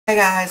Hey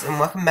guys, and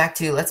welcome back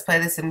to Let's Play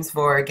The Sims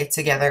 4 Get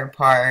Together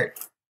Part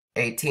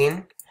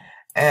 18.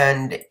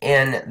 And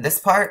in this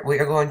part, we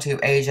are going to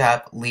age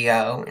up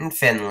Leo and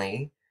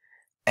Finley,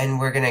 and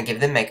we're going to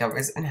give them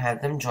makeovers and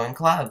have them join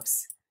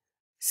clubs.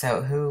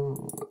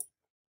 So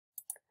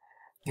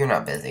you're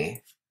not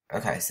busy.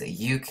 Okay, so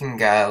you can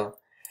go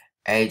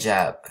age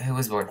up. Who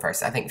was born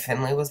first? I think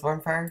Finley was born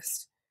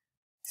first.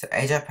 So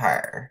age up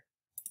her,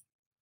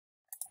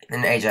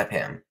 and age up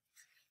him.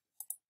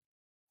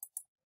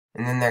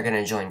 And then they're going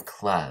to join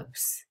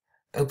clubs.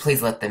 Oh,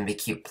 please let them be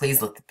cute.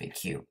 Please let them be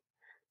cute.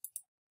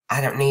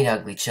 I don't need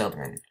ugly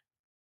children.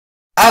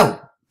 Oh,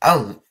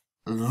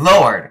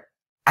 Lord.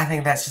 I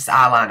think that's just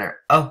eyeliner.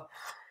 Oh,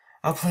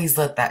 please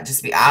let that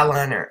just be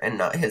eyeliner and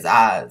not his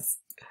eyes.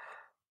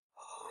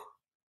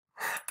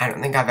 I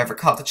don't think I've ever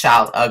called a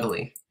child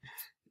ugly.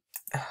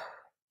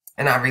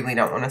 And I really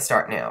don't want to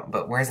start now,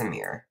 but where's a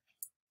mirror?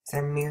 Is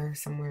there a mirror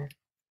somewhere?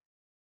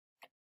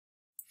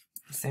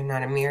 Is there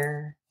not a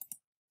mirror?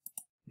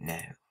 No.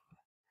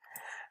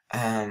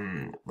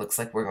 Looks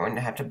like we're going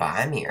to have to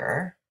buy a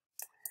mirror.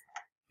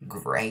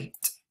 Great.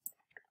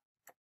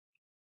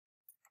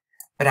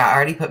 But I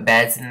already put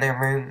beds in their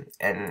room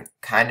and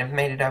kind of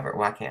made it over.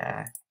 Why can't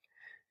I?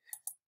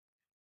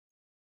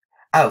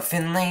 Oh,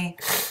 Finley.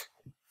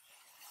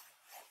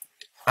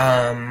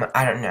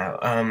 I don't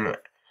know.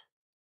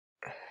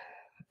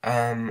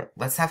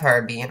 Let's have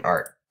her be an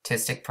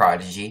artistic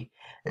prodigy.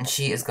 And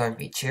she is going to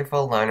be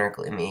cheerful, loner,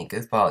 gloomy,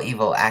 goofball,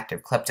 evil,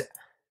 active,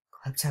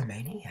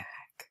 kleptomaniac.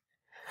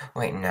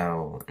 Wait,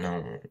 no.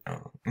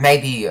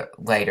 Maybe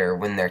later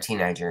when they're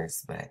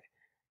teenagers, but...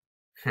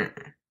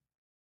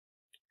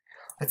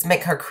 Let's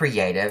make her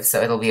creative,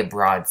 so it'll be a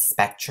broad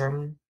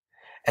spectrum.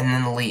 And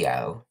then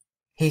Leo.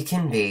 He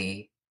can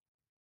be,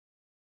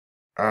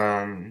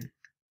 a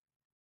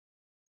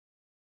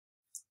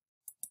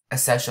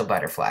social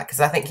butterfly,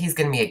 because I think he's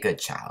going to be a good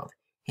child.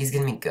 He's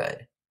going to be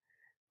good.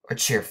 Or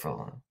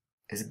cheerful.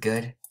 Is it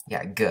good?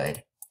 Yeah,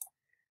 good.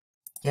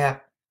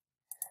 Yep.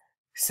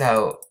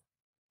 So,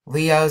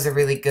 Leo's a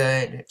really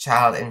good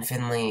child, and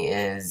Finley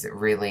is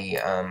really,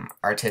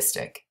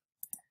 artistic.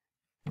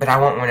 But I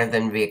want one of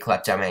them to be a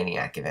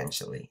kleptomaniac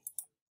eventually.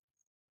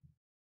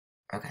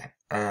 Okay,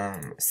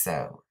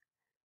 so,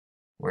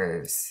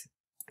 where's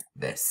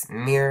this?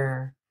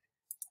 Mirror.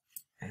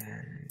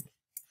 And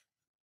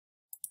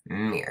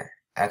mirror.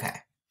 Okay.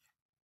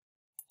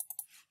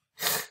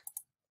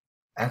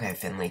 Okay,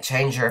 Finley,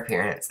 change your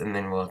appearance, and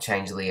then we'll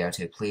change Leo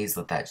too. Please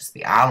let that just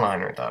be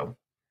eyeliner, though.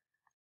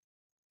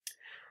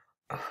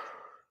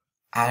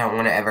 I don't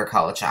want to ever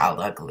call a child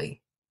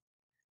ugly.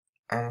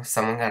 Oh,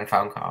 someone got a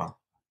phone call.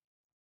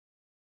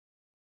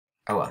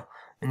 Oh well.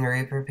 When the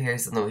reaper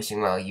appears in the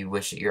wishing well, you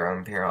wish at your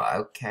own peril.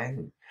 Okay.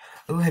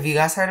 Ooh, have you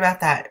guys heard about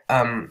that?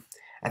 I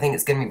think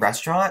it's gonna be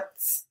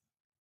restaurants.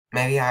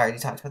 Maybe I already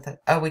talked about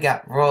that. Oh, we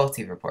got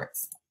royalty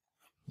reports.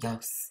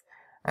 Yes.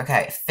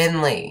 Okay,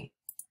 Finley.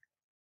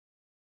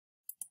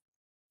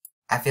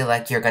 I feel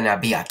like you're gonna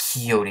be a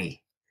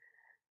cutie.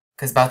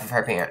 Because both of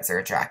her parents are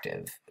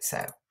attractive.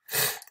 So,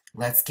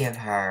 let's give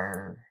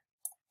her...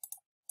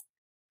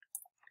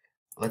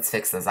 Let's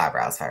fix those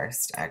eyebrows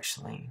first,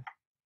 actually.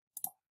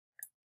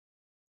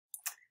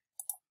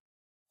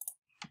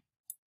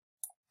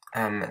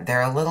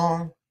 They're a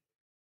little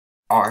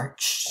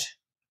arched,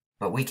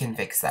 but we can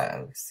fix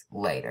those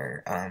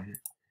later.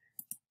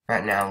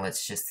 Right now,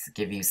 let's just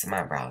give you some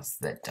eyebrows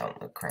that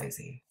don't look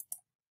crazy.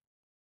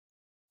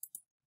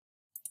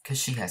 Because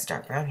she has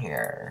dark brown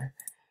hair.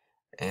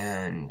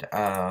 And,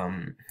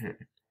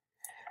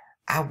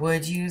 I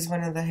would use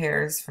one of the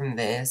hairs from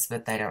this,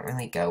 but they don't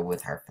really go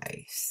with her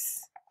face.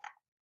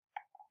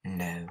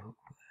 No.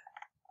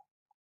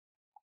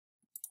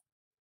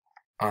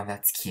 Oh,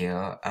 that's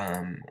cute.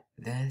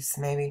 This,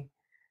 maybe?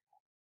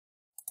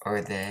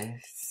 Or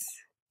this?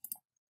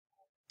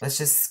 Let's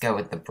just go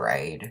with the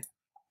braid.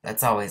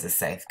 That's always a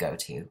safe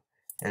go-to.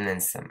 And then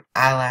some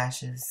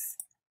eyelashes.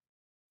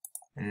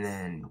 And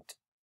then...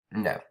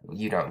 No,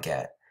 you don't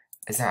get...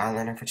 Is there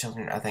eyeliner for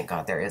children? Oh, thank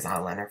God, there is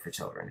eyeliner for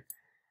children.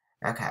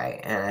 Okay,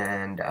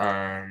 and,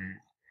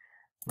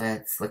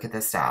 let's look at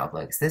the style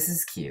looks. This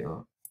is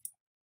cute.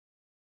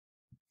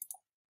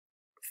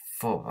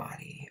 Full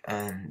body.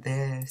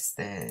 This.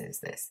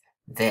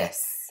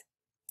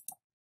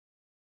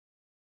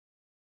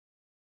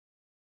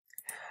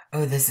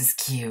 Oh, this is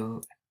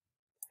cute.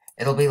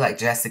 It'll be like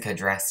Jessica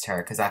dressed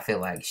her, because I feel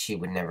like she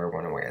would never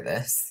want to wear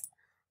this.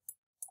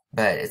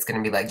 But it's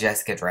going to be like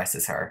Jessica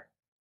dresses her.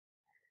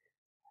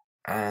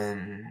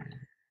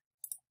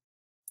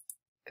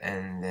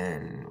 And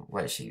then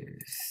what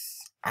shoes?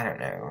 I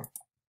don't know.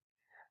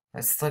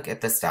 Let's look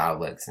at the style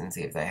looks and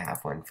see if they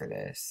have one for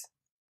this.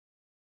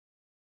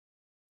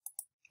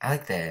 I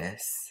like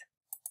this.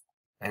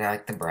 And I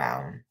like the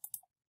brown.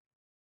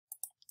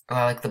 Oh,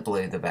 I like the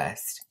blue the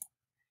best.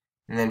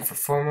 And then for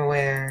formal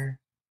wear...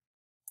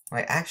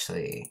 Wait,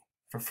 actually,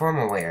 for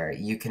formal wear,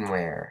 you can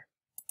wear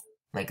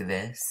like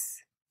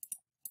this.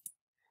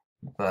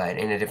 But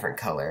in a different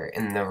color,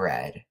 in the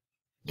red.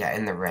 Yeah,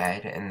 in the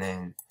red, and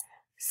then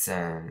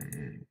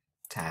some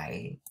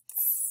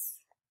tights.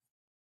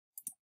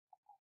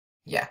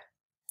 Yeah.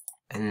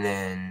 And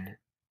then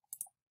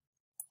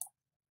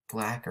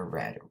black or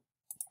red?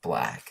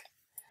 Black.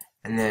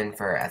 And then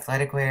for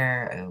athletic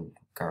wear, oh,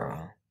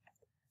 girl.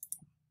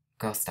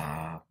 Girl,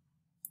 stop.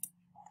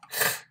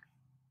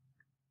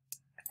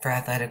 For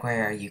athletic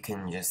wear, you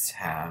can just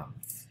have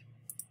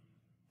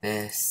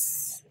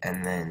this,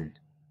 and then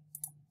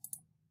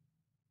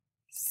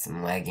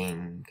some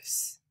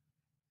leggings,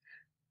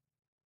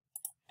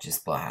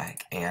 just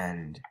black,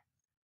 and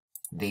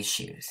these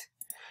shoes.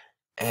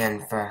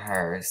 And for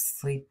her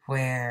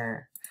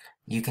sleepwear,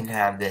 you can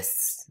have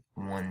this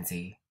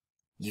onesie.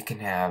 You can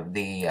have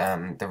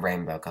the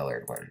rainbow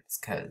colored ones,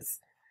 cause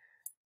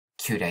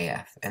cute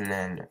AF. And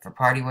then for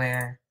party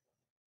wear,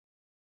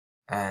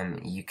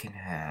 you can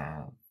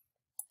have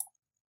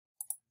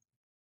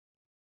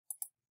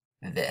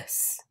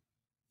this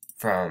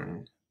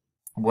from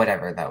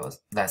whatever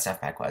that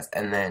stuff pack was.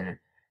 And then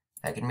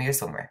that can be your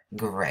swimwear.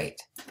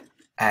 Great.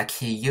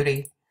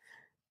 Cutie.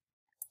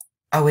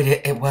 Oh,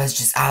 it was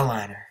just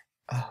eyeliner.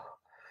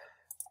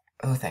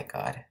 Oh, thank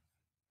God.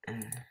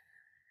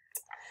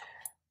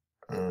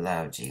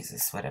 Lord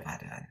Jesus, what have I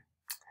done?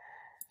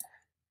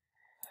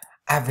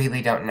 I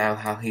really don't know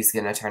how he's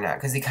gonna turn out,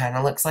 because he kind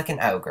of looks like an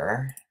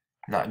ogre.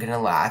 Not gonna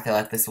lie, I feel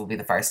like this will be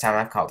the first time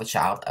I've called a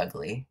child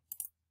ugly.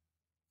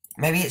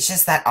 Maybe it's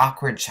just that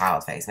awkward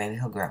child face. Maybe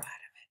he'll grow out of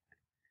it.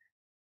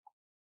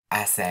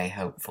 I say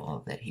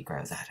hopeful that he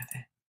grows out of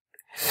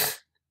it.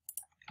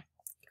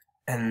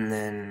 And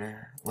then,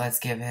 let's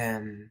give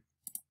him...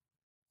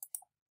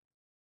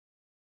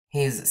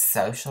 He's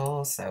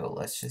social, so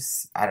let's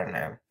just... I don't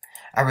know.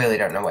 I really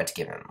don't know what to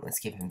give him. Let's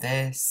give him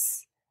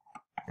this.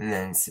 And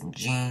then some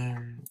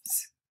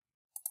jeans.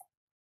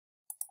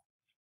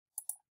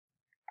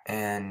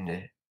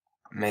 And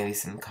maybe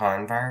some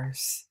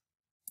Converse.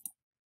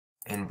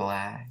 In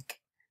black.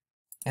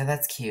 Yeah,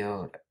 that's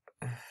cute.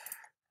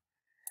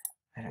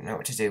 I don't know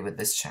what to do with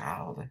this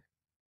child.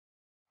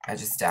 I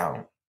just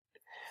don't.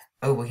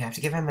 Oh, we have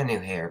to give him a new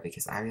hair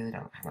because I really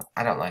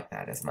I don't like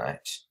that as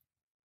much.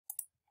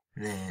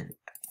 And then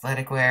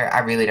athletic wear. I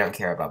really don't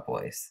care about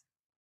boys.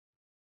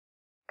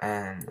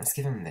 Let's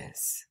give him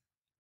this.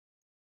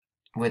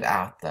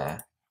 Without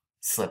the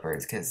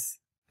slippers, because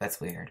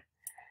that's weird.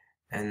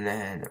 And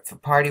then for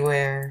party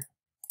wear.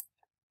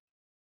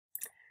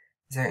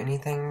 Is there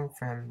anything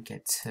from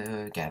Get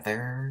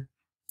Together?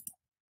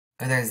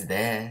 Oh, there's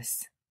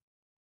this.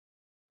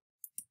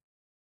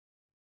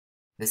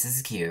 This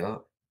is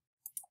cute.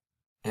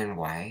 In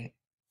white.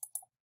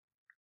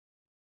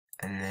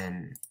 And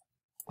then,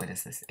 what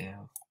is this?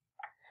 Ew.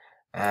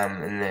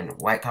 And then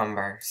white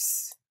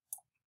Converse.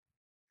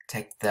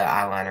 Take the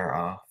eyeliner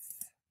off.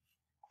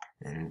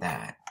 And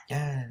that.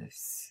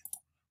 Yes.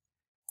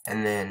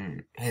 And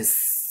then his...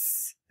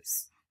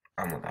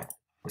 Oh my God.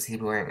 Was he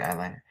wearing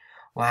eyeliner?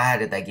 Why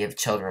did they give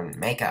children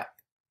makeup?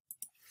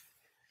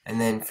 And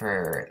then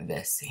for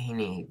this, he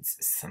needs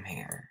some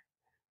hair.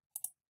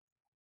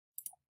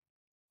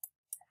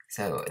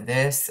 So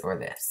this or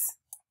this.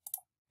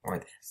 Or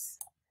this.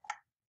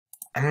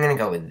 I'm gonna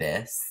go with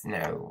this.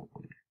 No.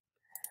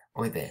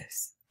 Or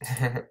this.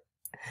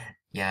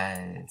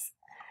 Yes.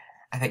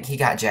 I think he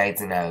got Jade's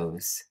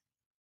nose.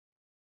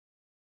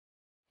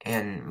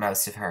 And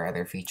most of her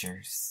other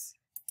features.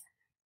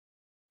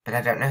 But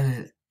I don't know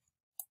who...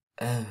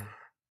 Oh.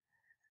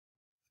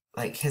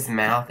 Like, his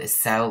mouth is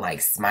so,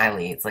 like,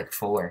 smiley. It's, like,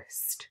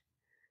 forced.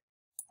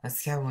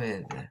 Let's go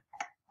with...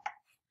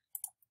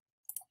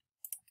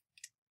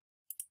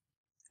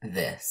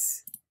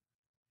 this.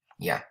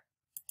 Yeah.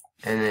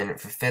 And then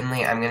for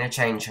Finley, I'm going to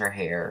change her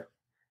hair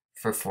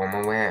for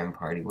formal wear and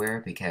party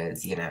wear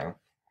because, you know,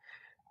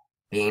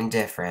 being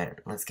different.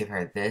 Let's give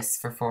her this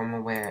for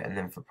formal wear, and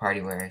then for party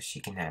wear, she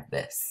can have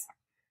this.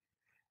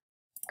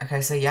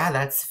 Okay, so yeah,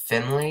 that's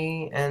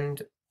Finley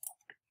and...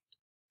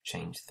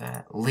 change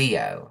that.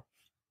 Leo.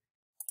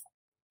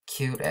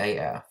 Cute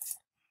AF.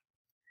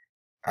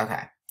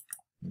 Okay.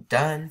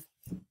 Done.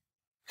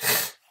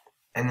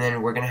 And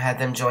then we're going to have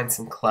them join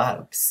some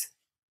clubs.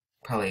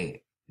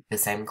 Probably the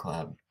same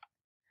club.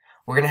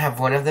 We're going to have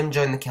one of them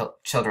join the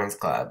children's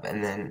club,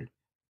 and then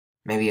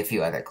maybe a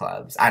few other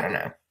clubs. I don't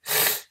know.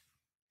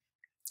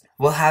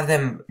 We'll have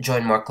them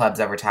join more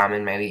clubs over time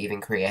and maybe even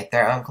create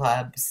their own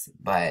clubs.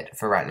 But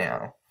for right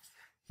now,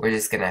 we're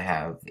just going to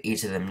have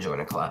each of them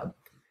join a club.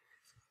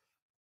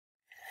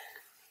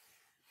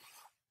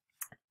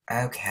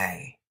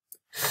 Okay.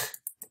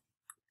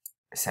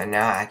 So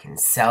now I can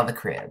sell the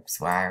cribs.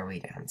 Why are we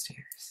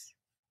downstairs?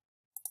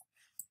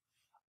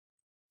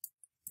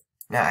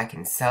 Now I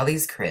can sell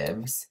these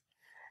cribs.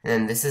 And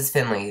then this is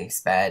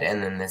Finley's bed,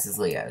 and then this is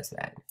Leo's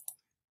bed.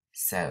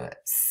 So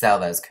sell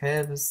those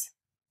cribs.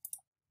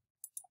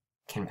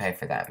 Can pay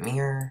for that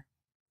mirror.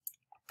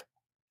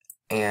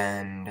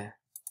 And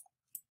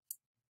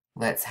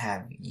let's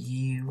have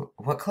you...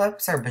 What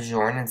clubs are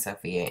Bajorn and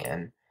Sophia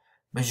in?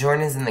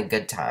 Bajorn is in the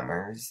Good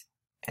Timers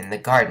and the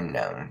Garden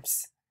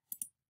Gnomes.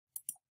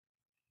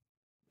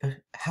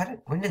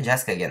 When did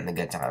Jessica get in the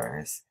Good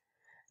Timers?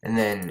 And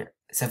then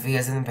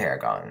Sophia's in the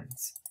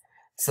Paragons.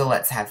 So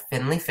let's have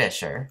Finley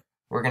Fisher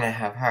we're gonna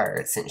have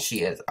her, since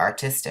she is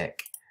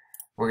artistic,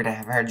 we're gonna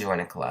have her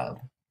join a club.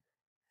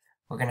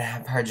 We're gonna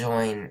have her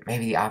join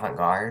maybe the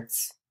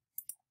avant-gardes.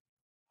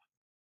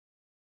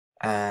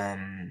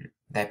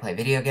 They play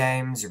video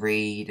games,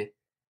 read,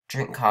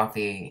 drink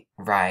coffee,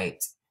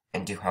 write,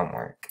 and do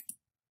homework.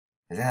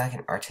 Is that like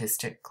an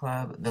artistic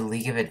club? The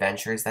League of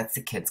Adventurers, that's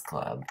the kids'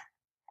 club.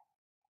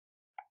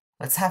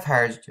 Let's have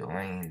her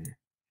join.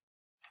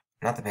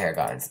 Not the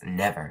Paragons,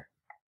 never.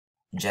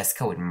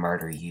 Jessica would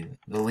murder you.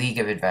 The League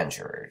of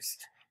Adventurers.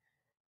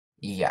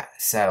 Yeah,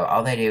 so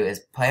all they do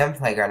is play on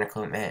playground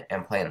equipment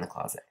and play in the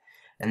closet.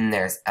 And then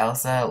there's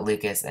Elsa,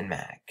 Lucas, and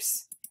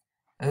Max.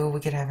 Oh, we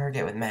could have her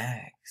get with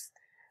Max.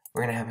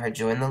 We're gonna have her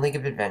join the League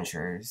of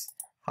Adventurers.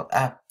 Hold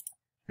up.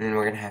 And then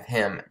we're gonna have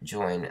him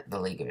join the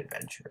League of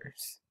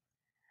Adventurers.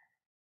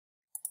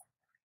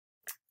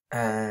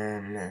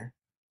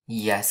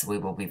 Yes, we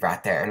will be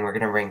right there, and we're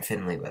gonna bring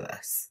Finley with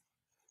us.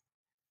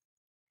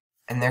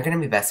 And they're gonna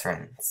be best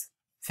friends.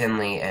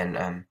 Finley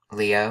and,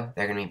 Leo,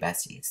 they're gonna be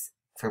besties.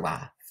 For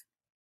life.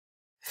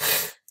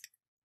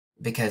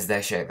 Because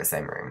they share the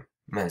same room,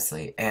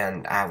 mostly.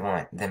 And I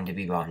want them to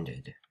be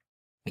bonded.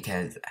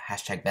 Because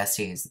hashtag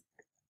besties.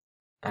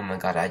 Oh my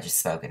god, I just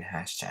spoke in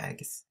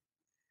hashtags.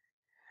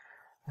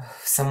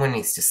 Someone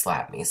needs to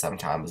slap me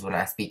sometimes when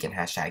I speak in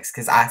hashtags,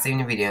 because I seem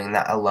to be doing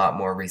that a lot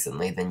more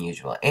recently than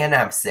usual. And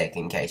I'm sick,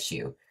 in case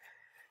you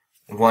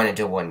wanted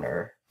to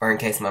wonder. Or in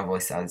case my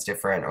voice sounds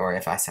different, or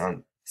if I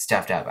sound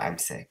stuffed up, I'm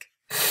sick.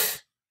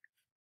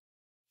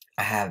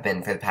 I have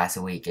been for the past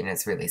week, and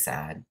it's really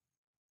sad.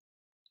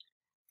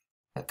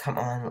 But come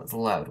on, let's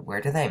load.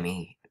 Where do they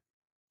meet?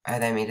 Oh,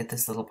 they meet at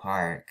this little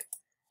park.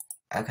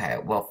 Okay,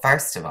 well,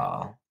 first of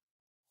all,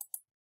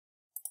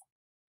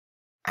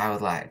 I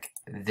would like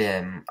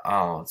them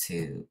all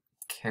to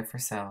care for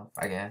self,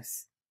 I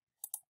guess.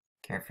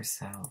 Care for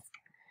self.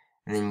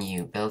 And then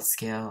you build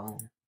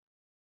skill.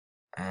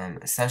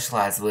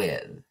 Socialize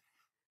with.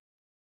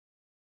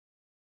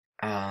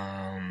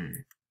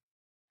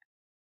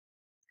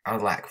 I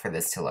would like for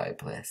this to load,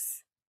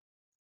 please.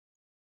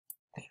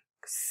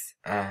 Thanks.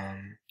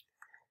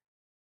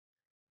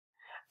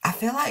 I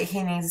feel like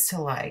he needs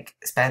to, like,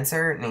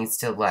 Spencer needs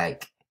to,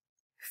 like,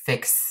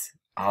 fix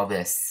all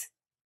this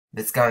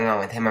that's going on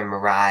with him and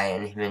Mariah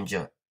and him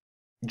and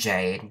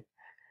Jade.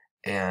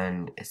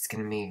 And it's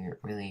gonna be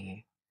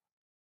really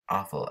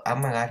awful. Oh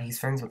my god, he's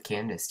friends with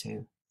Candace,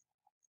 too.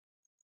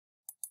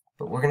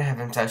 But we're gonna have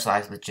him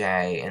socialize with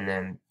Jay, and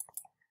then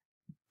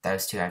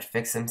those two have to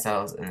fix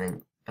themselves, and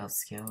then build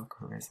skill,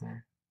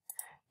 charisma.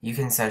 You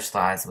can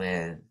socialize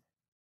with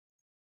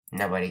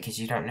nobody, because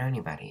you don't know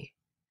anybody.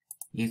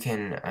 You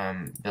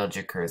can, build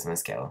your charisma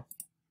skill.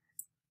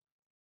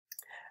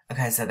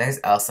 Okay, so there's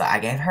Elsa. I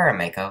gave her a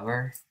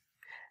makeover.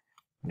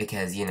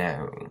 Because, you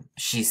know,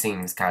 she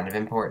seems kind of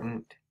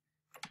important.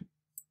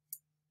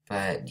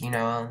 But, you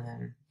know all of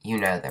them? You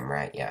know them,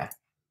 right? Yeah.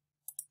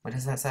 What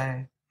does that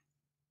say?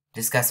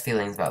 Discuss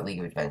feelings about League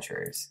of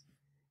Adventurers.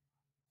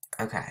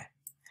 Okay.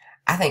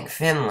 I think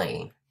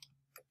Finley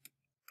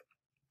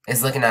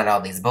is looking at all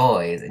these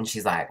boys, and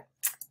she's like,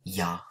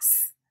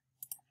 yas.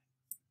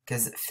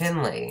 Because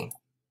Finley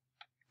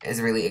is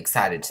really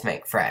excited to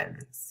make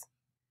friends.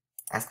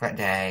 Ask about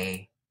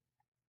Day.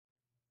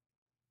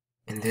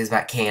 Enthuse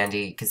about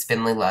candy, because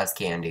Finley loves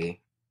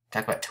candy.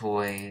 Talk about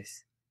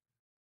toys.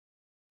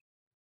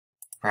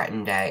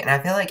 Brighten Day. And I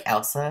feel like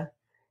Elsa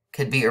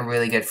could be a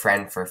really good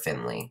friend for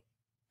Finley.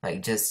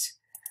 Like, just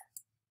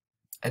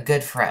a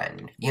good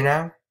friend, you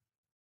know?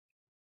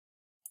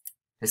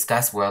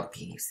 Discuss world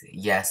peace.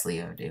 Yes,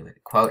 Leo, do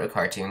it. Quote a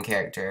cartoon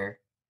character.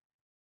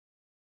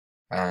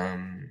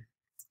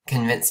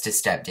 Convinced to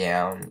step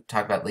down.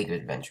 Talk about League of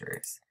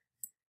Adventurers.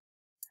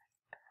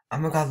 Oh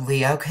my god,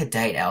 Leo could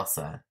date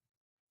Elsa.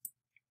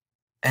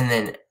 And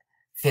then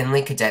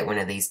Finley could date one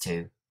of these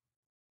two.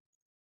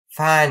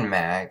 Fine,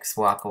 Max.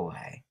 Walk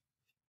away.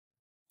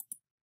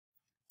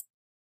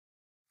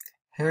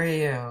 Who are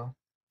you?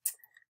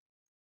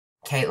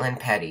 Caitlin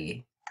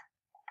Petty.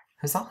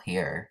 Who's all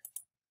here?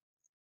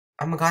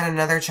 Oh my god,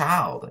 another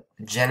child.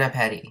 Jenna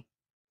Petty.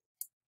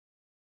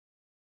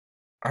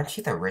 Aren't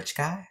you the rich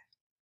guy?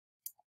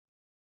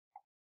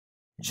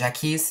 Jacques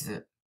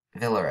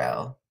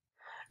Villarreal.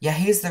 Yeah,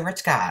 he's the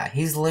rich guy.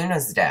 He's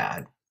Luna's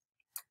dad.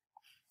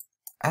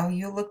 Oh,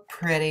 you look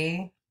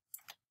pretty.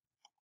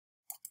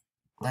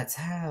 Let's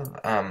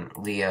have,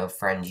 Leo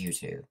friend you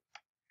two.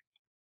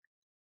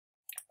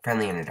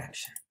 Friendly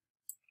introduction.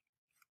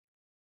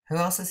 Who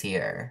else is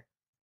here?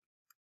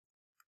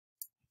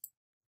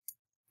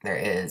 There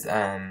is,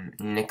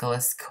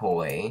 Nicholas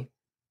Coy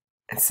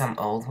and some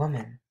old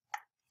woman.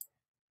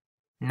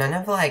 None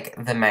of, like,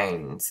 the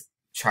mains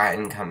try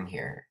and come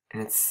here,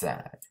 and it's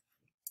sad.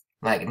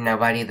 Like,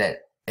 nobody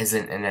that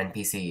isn't an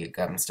NPC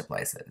comes to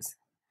places.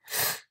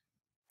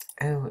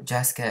 Oh,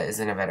 Jessica is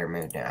in a better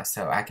mood now,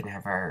 so I can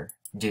have her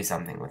do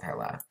something with her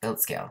life. Build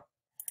skill.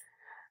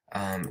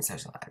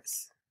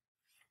 Socialize.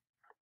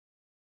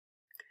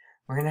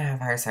 We're gonna have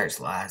her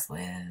socialize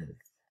with...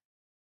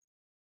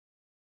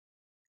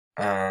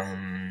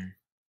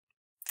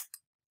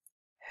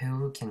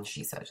 Who can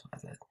she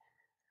socialize with?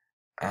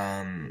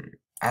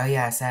 Oh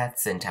yeah,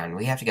 Seth's in town.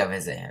 We have to go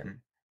visit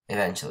him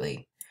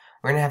eventually.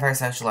 We're gonna have her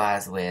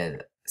socialize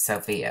with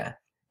Sophia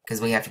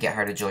because we have to get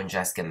her to join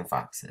Jessica and the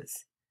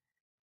Foxes.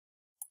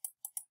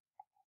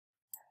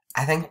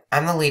 I think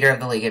I'm the leader of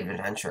the League of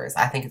Adventurers.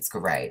 I think it's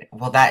great.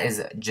 Well, that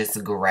is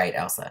just great,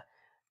 Elsa.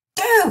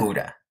 Dude!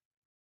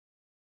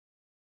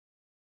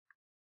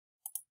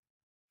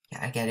 Yeah,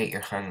 I get it.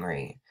 You're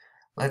hungry.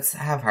 Let's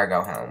have her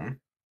go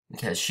home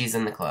because she's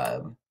in the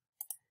club.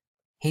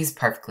 He's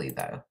perfectly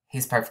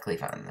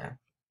fine, though.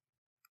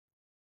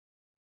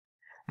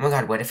 Oh my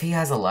god, what if he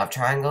has a love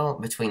triangle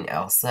between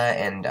Elsa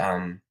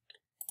and,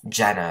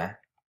 Jenna?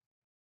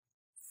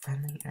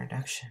 Friendly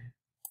introduction.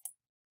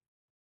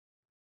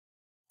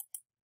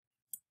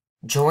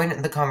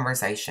 Join the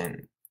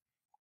conversation,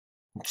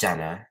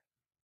 Jenna.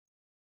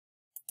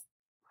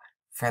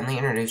 Friendly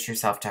introduce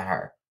yourself to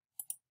her.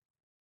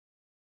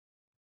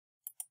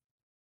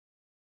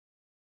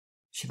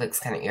 She looks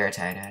kind of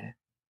irritated.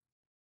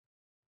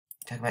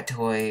 Talk about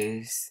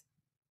toys.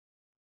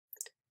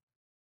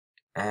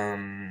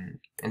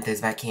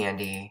 Enthused about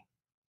candy.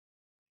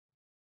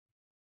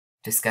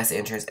 Discuss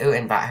interests. Ooh,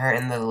 invite her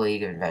in the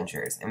League of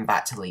Adventurers.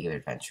 Invite to League of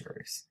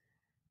Adventurers.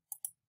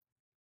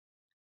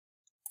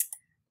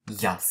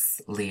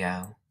 Yes,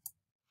 Leo.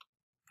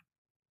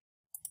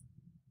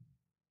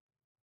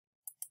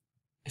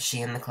 Is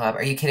she in the club?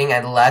 Are you kidding?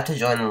 I'd love to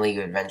join the League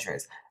of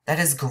Adventurers. That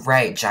is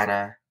great,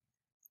 Jenna.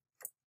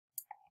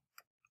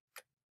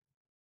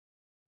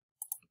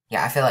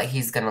 Yeah, I feel like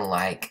he's gonna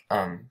like,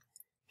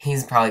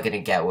 he's probably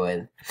gonna get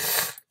with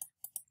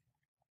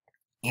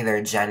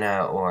either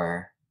Jenna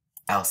or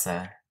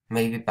Elsa.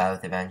 Maybe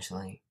both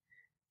eventually.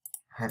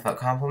 Heartfelt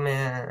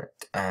compliment,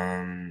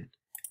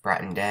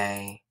 brighten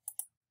day.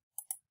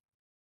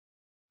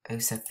 Oh,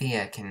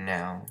 Sophia can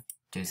now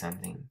do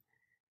something.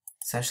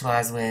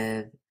 Socialize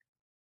with.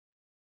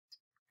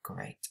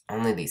 Great.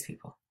 Only these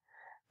people.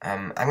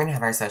 I'm gonna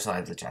have her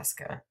socialize with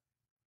Jessica.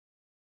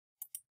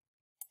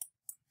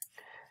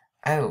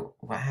 Oh,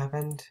 what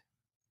happened?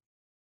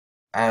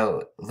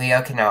 Oh,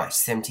 Leo can now watch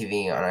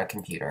SimTV on a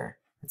computer.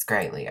 That's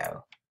great,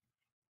 Leo.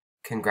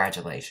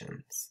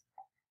 Congratulations.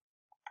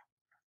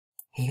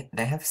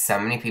 They have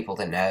so many people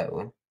to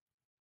know.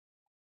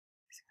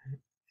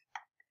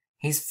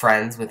 He's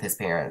friends with his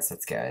parents.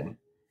 That's good.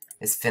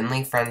 Is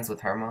Finley friends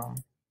with her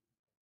mom?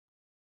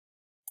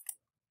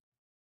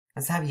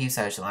 Let's have you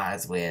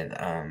socialize with,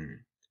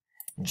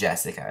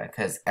 Jessica,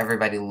 because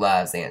everybody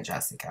loves Aunt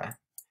Jessica.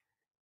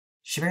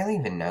 She barely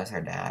even knows her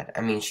dad.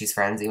 I mean, she's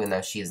friends even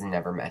though she has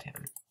never met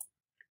him.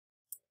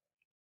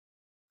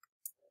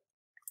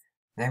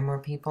 Are there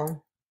more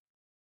people?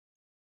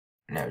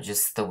 No,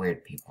 just the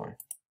weird people.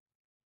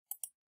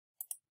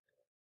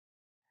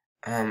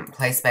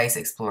 Play Space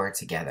Explorer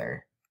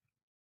together.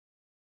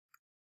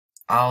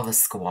 All the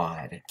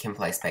squad can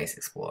play Space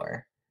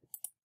Explorer.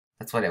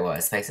 That's what it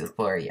was. Space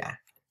Explorer, yeah.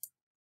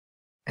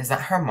 Is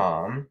that her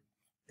mom?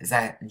 Is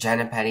that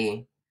Jenna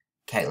Petty?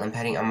 Caitlin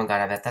Petty? Oh my god,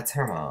 I bet that's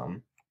her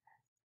mom.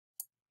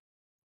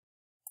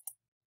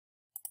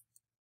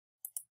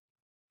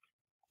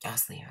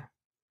 Yes, Leo.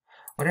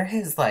 What are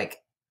his,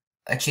 like,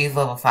 achieve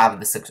level 5 of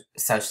the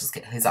social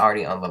skill? He's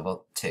already on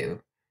level 2.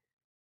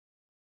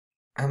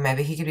 Or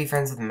maybe he could be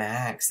friends with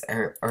Max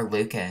or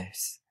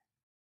Lucas.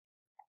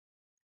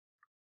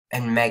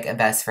 And make a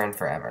best friend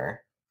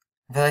forever.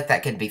 I feel like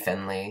that could be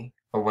Finley.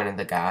 Or one of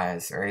the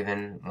guys. Or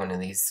even one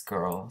of these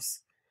girls.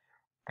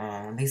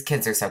 These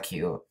kids are so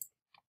cute.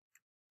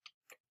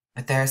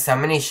 But there are so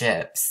many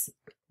ships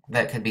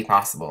that could be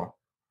possible.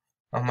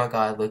 Oh my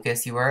god,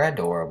 Lucas, you are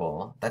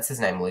adorable. That's his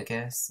name,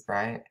 Lucas,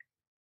 right?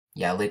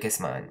 Yeah, Lucas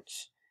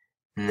Munch.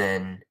 And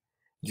then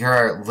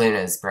you're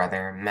Luna's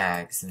brother,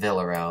 Max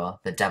Villarreal,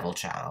 the devil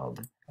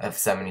child of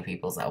so many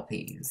people's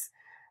LPs.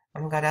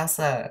 Oh my god,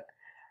 Elsa.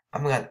 Oh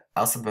my god,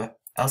 Elsa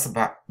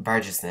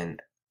Bargeson.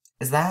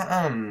 Is that,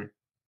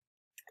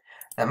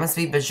 that must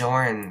be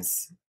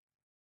Bajorn's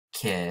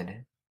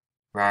kid,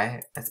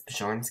 right? That's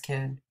Bajorn's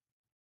kid?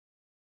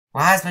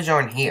 Why is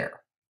Bajorn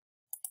here?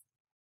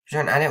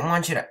 Bajorn, I didn't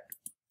want you to...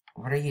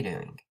 What are you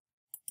doing?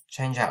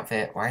 Change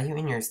outfit. Why are you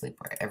in your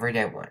sleepwear?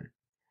 Everyday one.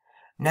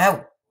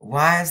 No!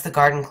 Why is the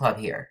garden club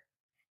here?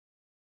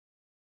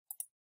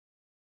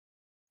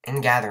 In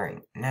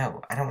gathering.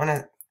 No, I don't want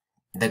to...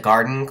 The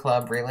garden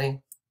club,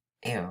 really?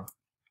 Ew.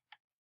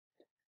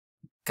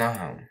 Go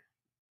home.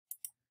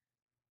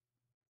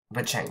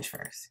 But change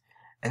first.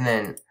 And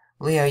then,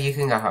 Leo, you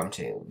can go home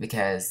too,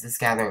 because this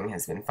gathering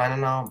has been fun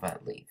and all,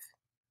 but leave.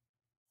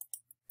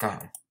 Go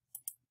home.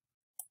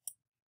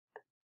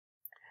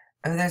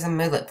 Oh, there's a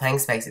moodlet playing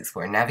Space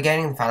Explorer,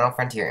 navigating the final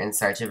frontier in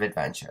search of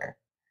adventure.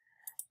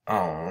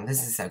 Oh,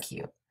 this is so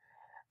cute.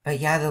 But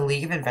yeah, the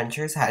League of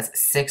Adventures has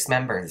 6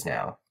 members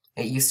now.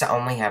 It used to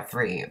only have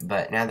 3,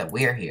 but now that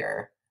we're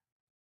here,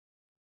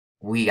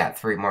 we got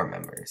 3 more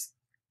members.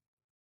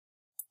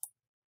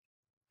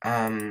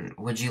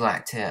 Would you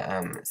like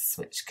to,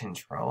 switch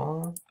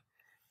control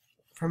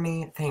for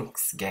me?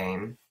 Thanks,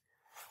 game.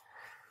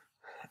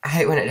 I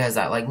hate when it does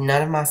that. Like,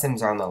 none of my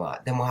Sims are on the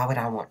lot. Then why would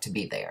I want to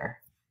be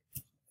there?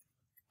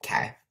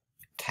 Okay.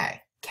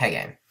 Okay. Okay,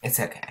 game. It's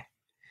okay.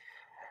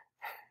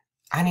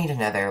 I need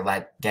another,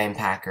 like, game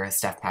pack or a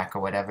stuff pack or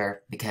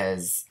whatever,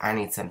 because I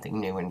need something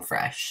new and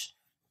fresh.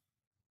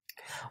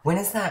 When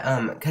is that,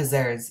 because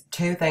there's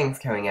two things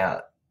coming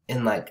out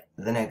in, like,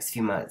 the next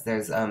few months.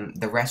 There's,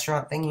 the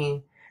restaurant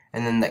thingy,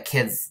 and then the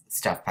kids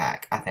stuff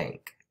pack, I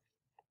think.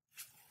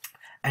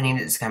 I need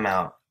it to come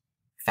out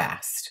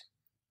fast.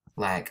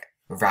 Like,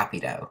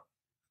 rapido.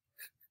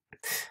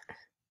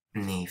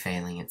 Me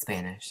failing in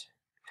Spanish.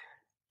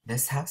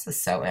 This house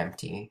is so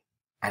empty.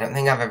 I don't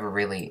think I've ever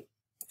really...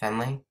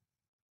 Finley?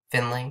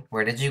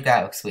 Where did you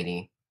go,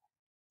 sweetie?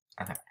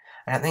 Okay.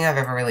 I don't think I've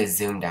ever really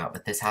zoomed out,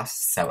 but this house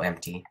is so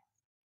empty.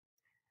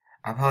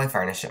 I'll probably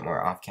furnish it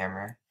more off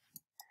camera.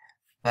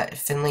 But,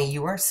 Finley,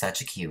 you are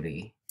such a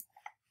cutie.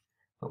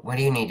 But what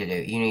do you need to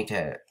do? You need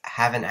to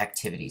have an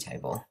activity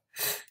table.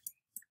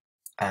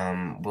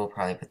 We'll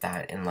probably put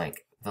that in,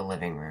 like, the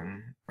living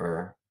room.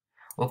 Or,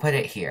 we'll put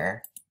it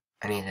here.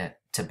 I need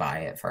to buy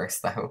it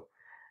first, though.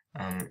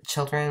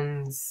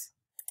 Children's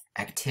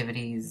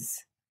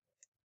activities.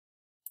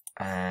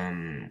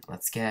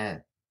 Let's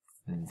get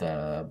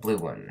the blue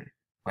one.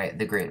 Wait,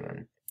 the green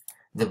one.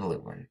 The blue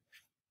one.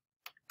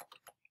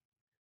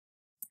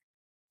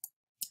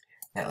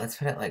 Yeah, let's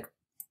put it, like,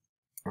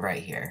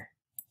 right here.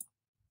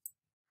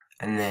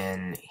 And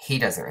then he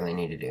doesn't really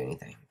need to do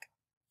anything.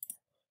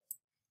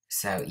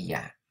 So,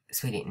 yeah.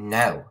 Sweetie,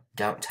 no.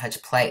 Don't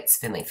touch plates,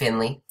 Finley.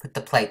 Finley, put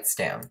the plates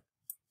down.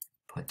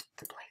 Put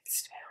the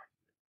plates down.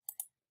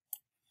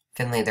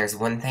 Finley, there's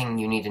one thing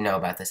you need to know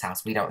about this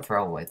house. We don't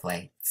throw away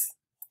plates.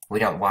 We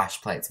don't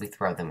wash plates. We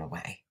throw them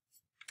away.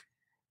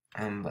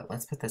 But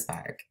let's put this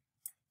back.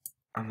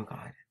 Oh my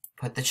god.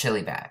 Put the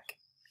chili back.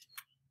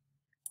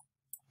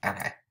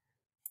 Okay.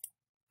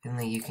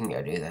 Finley, you can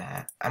go do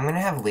that. I'm gonna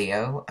have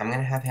Leo. I'm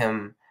gonna have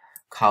him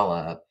call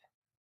up,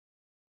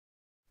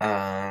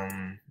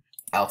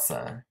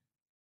 Elsa.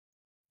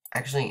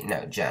 Actually,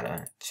 no,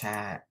 Jenna.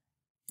 Chat.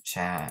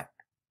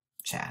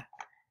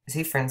 Is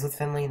he friends with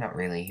Finley? Not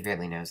really. He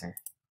barely knows her.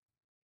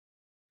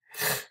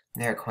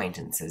 They're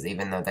acquaintances,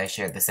 even though they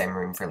shared the same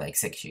room for like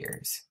 6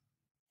 years.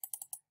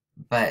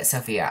 But,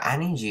 Sophia, I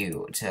need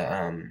you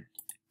to,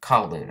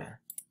 call Luna.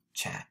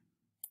 Chat.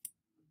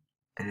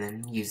 And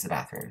then use the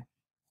bathroom.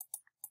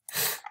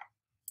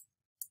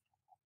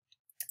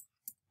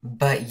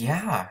 But,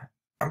 yeah.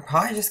 I'm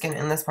probably just gonna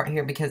end this part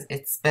here because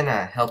it's been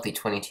a healthy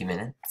 22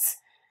 minutes.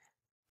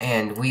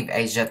 And we've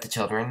aged up the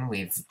children.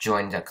 We've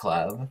joined a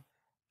club.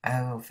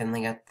 Oh,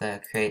 Finley got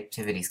the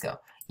creativity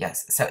skill.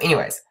 Yes. So,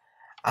 anyways,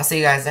 I'll see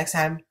you guys next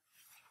time.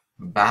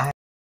 Bye.